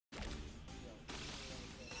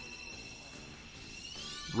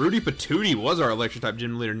Rudy Patootie was our electric type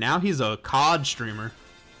gym leader. Now he's a COD streamer.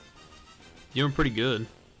 Doing pretty good.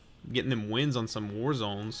 Getting them wins on some war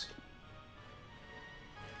zones.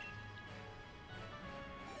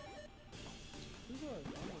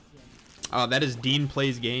 That is Dean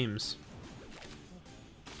Plays Games.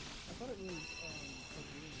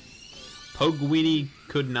 Pogwini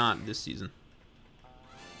could not this season.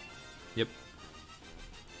 Yep.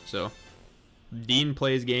 So, Dean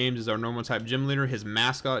Plays Games is our normal type gym leader. His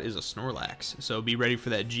mascot is a Snorlax. So be ready for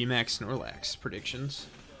that G-Max Snorlax predictions.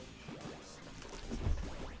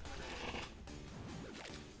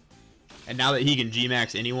 And now that he can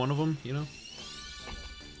G-Max any one of them, you know,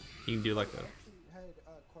 he can do like that.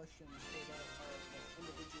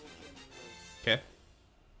 Okay.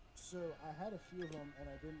 So I had a few of them, and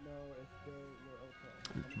I didn't know if they were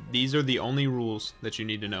okay. These are the only rules that you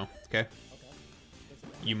need to know. Okay. Okay.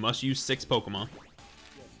 You must use 6 Pokemon. Yes.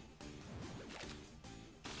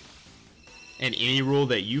 And any rule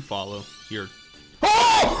that you follow, you're.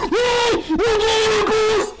 Oh! We got it,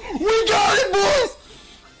 boys! We got it, boys!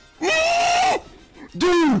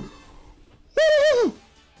 Dude! Woo!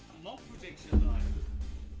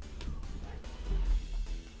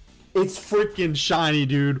 It's freaking shiny,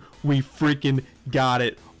 dude. We freaking got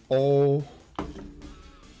it. Oh.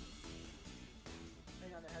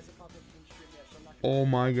 Oh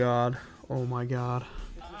my god. Oh my god.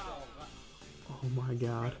 Oh my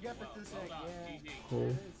god.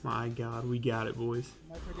 Oh my god. We got it, boys.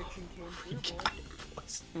 My prediction came We got it,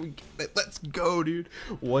 boys. We got it. Let's go, dude.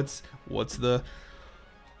 What's the...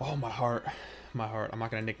 Oh, my heart. My heart. I'm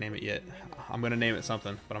not going to nickname it yet. I'm going to name it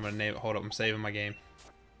something, but I'm going to name it... Hold up. I'm saving my game.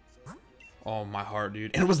 Oh, my heart,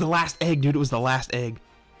 dude. And it was the last egg, dude. It was the last egg.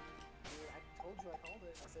 I told you I called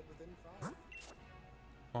it. I said within 5.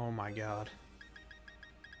 Oh, my God.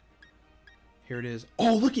 Here it is.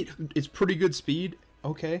 Oh, look it. It's pretty good speed.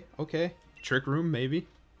 Okay. Okay. Trick Room, maybe.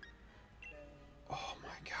 Oh,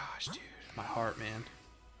 my gosh, dude. My heart, man.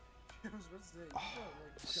 Oh,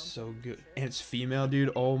 so good. And it's female,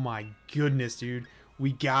 dude. Oh, my goodness, dude.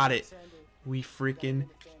 We got it. We freaking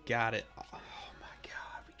got it. Oh, my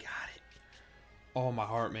God. We got it. Oh, my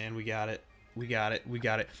heart, man. We got it. We got it. We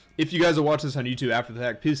got it. If you guys are watching this on YouTube after the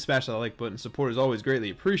fact, please smash that like button. Support is always greatly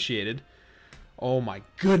appreciated. Oh my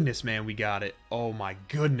goodness, man, we got it. Oh my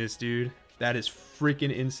goodness, dude. That is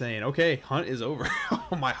freaking insane. Okay, hunt is over.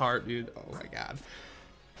 Oh, my heart, dude. Oh my god.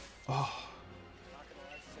 Oh.